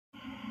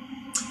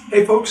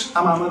Hey folks,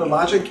 I'm Ahmed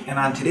Logic, and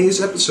on today's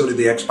episode of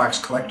the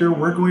Xbox Collector,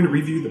 we're going to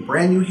review the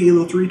brand new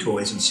Halo 3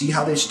 toys and see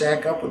how they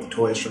stack up with the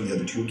toys from the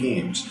other two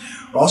games.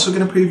 We're also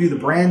going to preview the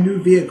brand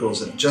new vehicles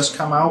that have just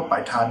come out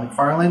by Todd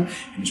McFarlane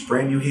and his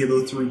brand new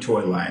Halo 3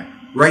 toy line,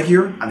 right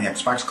here on the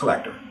Xbox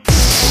Collector.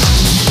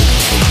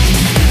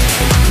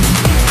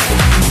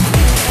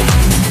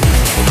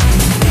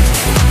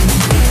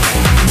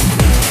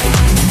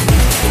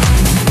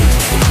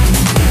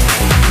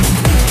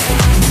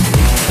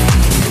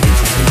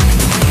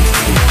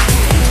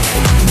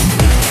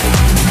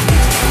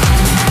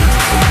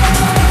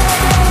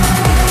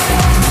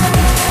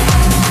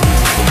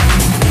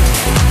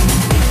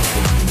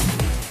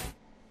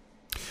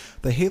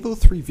 The Halo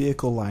 3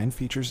 vehicle line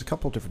features a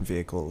couple different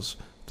vehicles.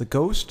 The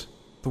Ghost,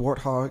 the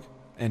Warthog,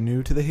 and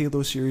new to the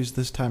Halo series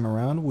this time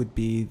around would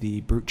be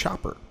the Brute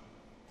Chopper.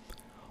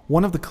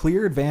 One of the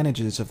clear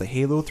advantages of the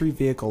Halo 3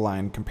 vehicle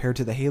line compared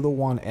to the Halo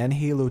 1 and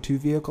Halo 2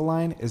 vehicle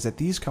line is that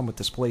these come with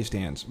display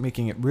stands,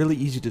 making it really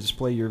easy to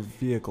display your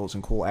vehicles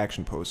in cool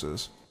action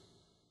poses.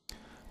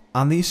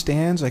 On these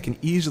stands, I can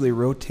easily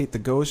rotate the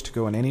Ghost to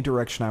go in any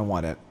direction I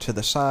want it. To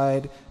the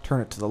side, turn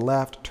it to the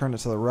left, turn it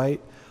to the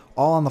right,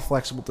 all on the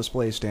flexible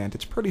display stand.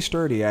 It's pretty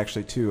sturdy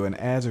actually too, and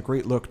adds a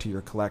great look to your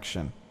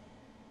collection.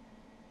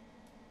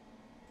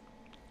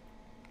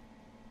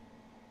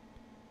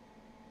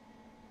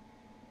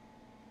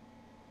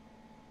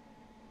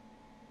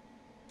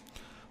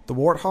 The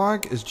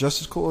Warthog is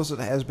just as cool as it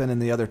has been in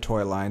the other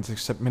toy lines,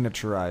 except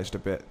miniaturized a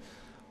bit.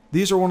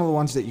 These are one of the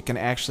ones that you can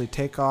actually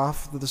take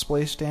off the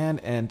display stand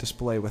and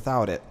display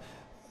without it.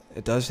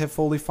 It does have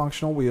fully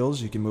functional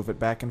wheels. You can move it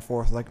back and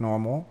forth like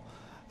normal.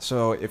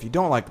 So if you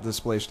don't like the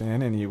display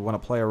stand and you want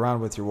to play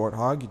around with your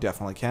Warthog, you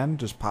definitely can.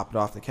 Just pop it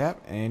off the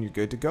cap and you're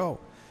good to go.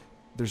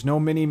 There's no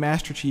mini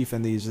Master Chief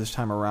in these this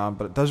time around,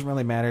 but it doesn't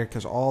really matter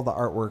because all the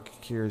artwork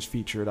here is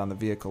featured on the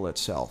vehicle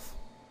itself.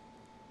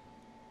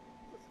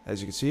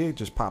 As you can see,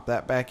 just pop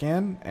that back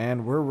in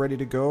and we're ready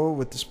to go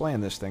with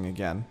displaying this thing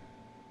again.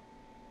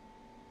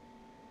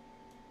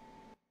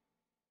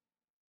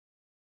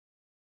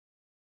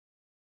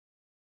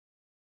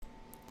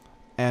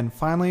 And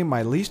finally,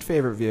 my least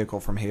favorite vehicle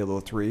from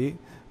Halo 3,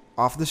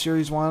 off the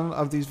Series 1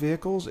 of these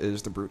vehicles,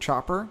 is the Brute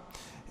Chopper.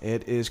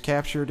 It is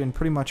captured in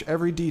pretty much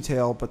every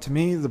detail, but to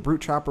me, the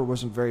Brute Chopper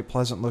wasn't very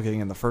pleasant looking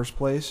in the first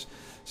place,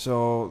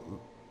 so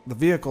the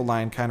vehicle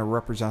line kind of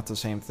represents the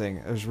same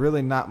thing. There's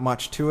really not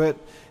much to it,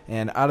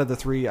 and out of the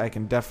three, I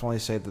can definitely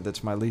say that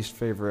it's my least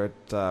favorite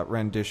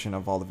rendition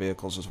of all the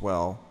vehicles as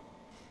well.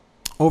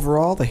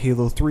 Overall, the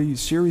Halo 3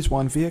 Series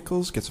 1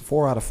 vehicles gets a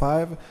 4 out of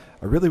 5.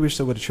 I really wish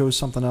they would have chose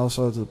something else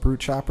out of the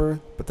Brute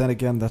Chopper, but then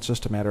again, that's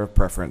just a matter of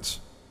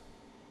preference.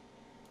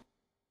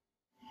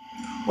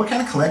 What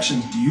kind of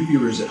collections do you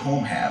viewers at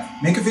home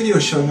have? Make a video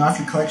showing off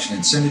your collection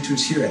and send it to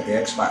us here at the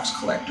Xbox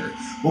Collector.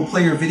 We'll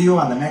play your video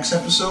on the next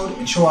episode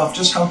and show off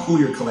just how cool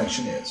your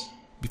collection is.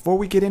 Before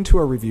we get into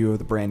our review of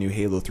the brand new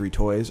Halo 3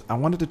 toys, I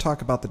wanted to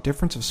talk about the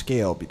difference of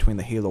scale between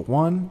the Halo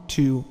 1,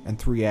 2, and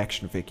 3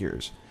 action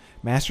figures.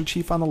 Master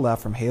Chief on the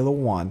left from Halo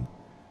 1,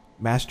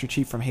 Master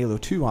Chief from Halo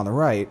 2 on the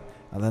right,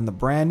 and then the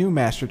brand new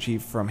Master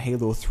Chief from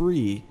Halo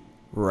 3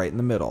 right in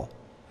the middle.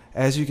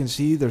 As you can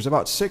see, there's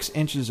about 6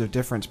 inches of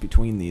difference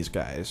between these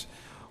guys.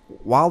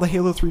 While the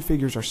Halo 3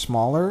 figures are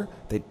smaller,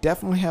 they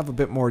definitely have a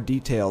bit more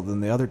detail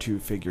than the other two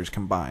figures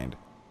combined.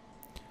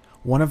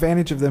 One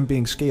advantage of them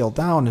being scaled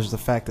down is the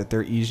fact that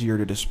they're easier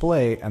to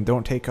display and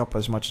don't take up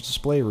as much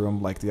display room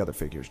like the other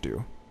figures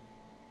do.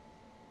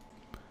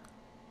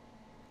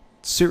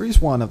 Series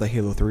 1 of the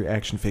Halo 3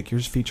 action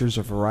figures features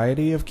a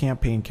variety of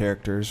campaign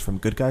characters from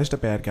good guys to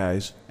bad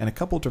guys, and a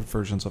couple different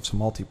versions of some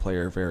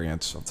multiplayer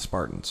variants of the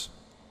Spartans.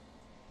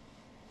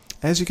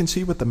 As you can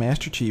see with the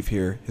Master Chief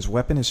here, his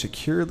weapon is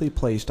securely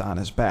placed on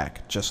his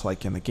back, just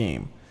like in the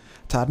game.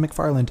 Todd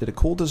McFarlane did a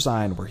cool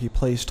design where he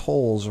placed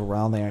holes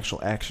around the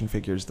actual action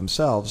figures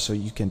themselves so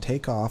you can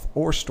take off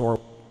or store.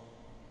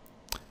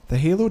 The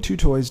Halo 2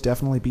 toys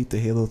definitely beat the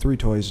Halo 3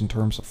 toys in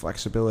terms of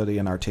flexibility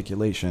and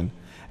articulation.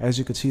 As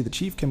you can see, the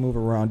Chief can move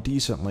around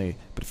decently,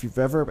 but if you've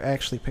ever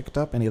actually picked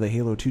up any of the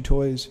Halo 2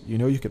 toys, you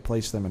know you could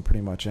place them in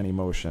pretty much any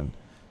motion.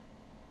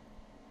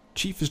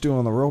 Chief is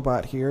doing the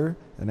robot here,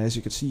 and as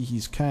you can see,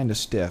 he's kinda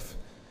stiff,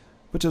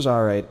 which is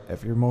alright.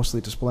 If you're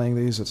mostly displaying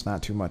these, it's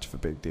not too much of a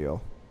big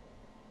deal.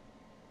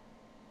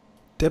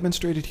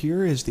 Demonstrated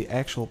here is the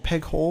actual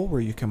peg hole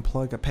where you can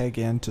plug a peg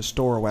in to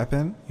store a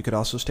weapon. You could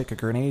also stick a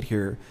grenade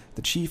here.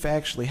 The Chief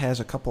actually has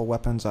a couple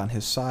weapons on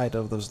his side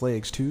of those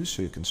legs too,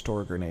 so you can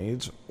store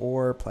grenades,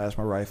 or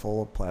plasma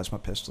rifle, plasma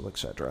pistol,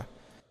 etc.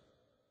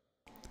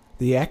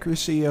 The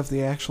accuracy of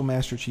the actual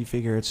Master Chief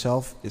figure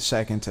itself is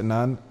second to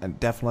none, and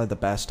definitely the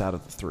best out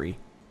of the three.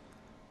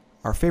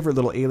 Our favorite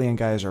little alien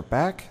guys are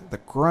back. The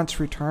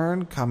Grunts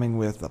return, coming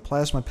with a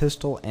plasma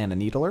pistol and a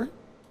needler.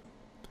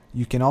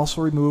 You can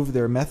also remove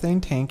their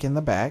methane tank in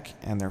the back,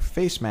 and their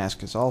face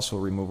mask is also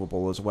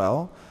removable as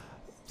well.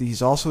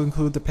 These also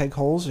include the peg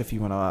holes if you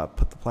want to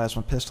put the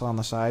plasma pistol on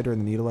the side or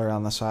the needler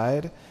on the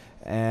side.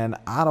 And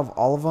out of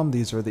all of them,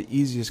 these are the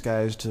easiest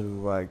guys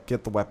to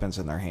get the weapons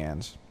in their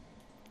hands.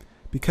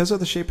 Because of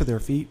the shape of their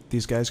feet,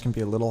 these guys can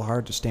be a little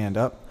hard to stand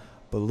up,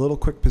 but a little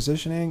quick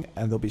positioning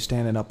and they'll be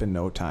standing up in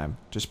no time.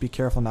 Just be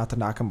careful not to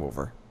knock them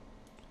over.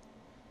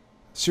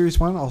 Series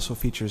 1 also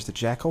features the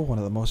Jackal, one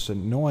of the most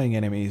annoying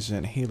enemies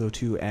in Halo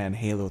 2 and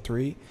Halo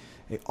 3.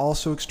 It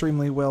also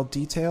extremely well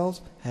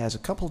detailed, has a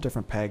couple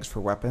different pegs for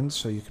weapons,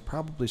 so you could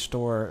probably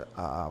store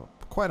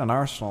quite an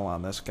arsenal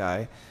on this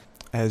guy.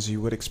 As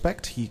you would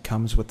expect, he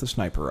comes with the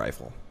sniper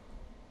rifle.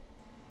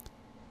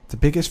 The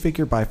biggest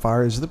figure by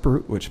far is the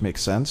Brute, which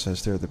makes sense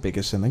as they're the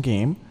biggest in the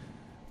game.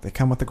 They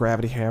come with the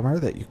gravity hammer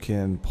that you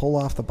can pull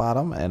off the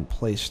bottom and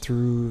place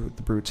through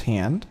the Brute's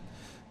hand.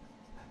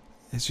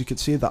 As you can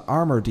see, the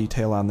armor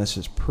detail on this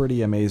is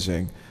pretty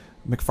amazing.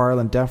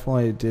 McFarlane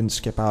definitely didn't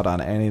skip out on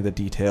any of the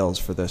details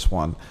for this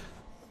one.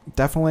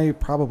 Definitely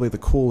probably the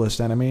coolest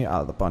enemy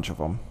out of the bunch of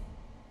them.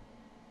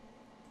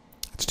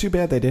 It's too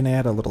bad they didn't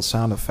add a little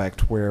sound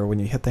effect where when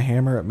you hit the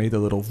hammer it made a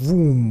little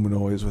vroom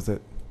noise with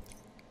it.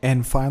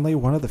 And finally,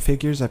 one of the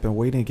figures I've been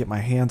waiting to get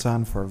my hands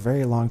on for a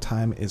very long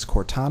time is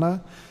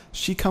Cortana.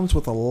 She comes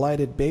with a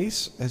lighted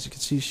base. As you can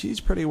see, she's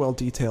pretty well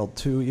detailed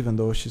too, even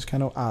though she's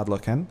kind of odd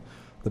looking.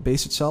 The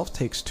base itself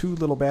takes 2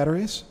 little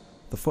batteries.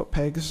 The foot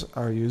pegs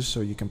are used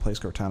so you can place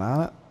Cortana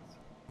on it.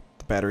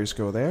 The batteries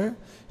go there.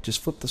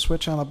 Just flip the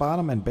switch on the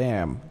bottom and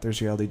bam, there's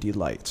your LED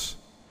lights.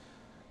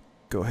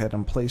 Go ahead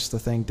and place the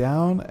thing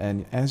down,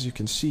 and as you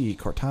can see,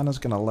 Cortana's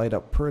going to light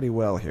up pretty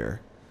well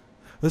here.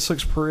 This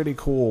looks pretty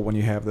cool when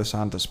you have this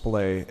on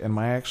display. In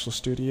my actual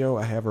studio,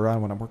 I have her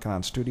on when I'm working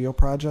on studio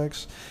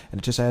projects,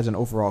 and it just adds an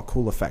overall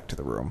cool effect to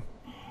the room.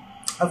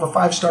 Out of a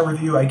 5-star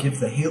review, I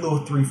give the Halo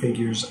 3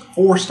 figures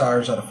 4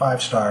 stars out of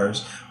 5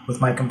 stars, with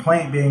my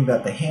complaint being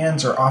that the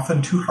hands are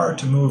often too hard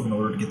to move in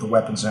order to get the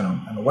weapons in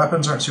them, and the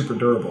weapons aren't super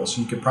durable, so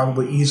you could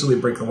probably easily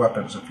break the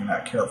weapons if you're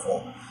not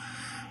careful.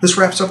 This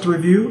wraps up the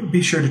review.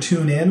 Be sure to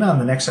tune in on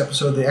the next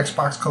episode of the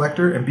Xbox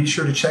Collector, and be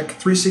sure to check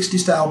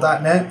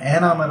 360style.net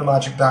and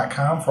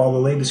onlinelogic.com for all the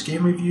latest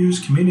game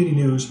reviews, community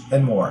news,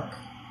 and more.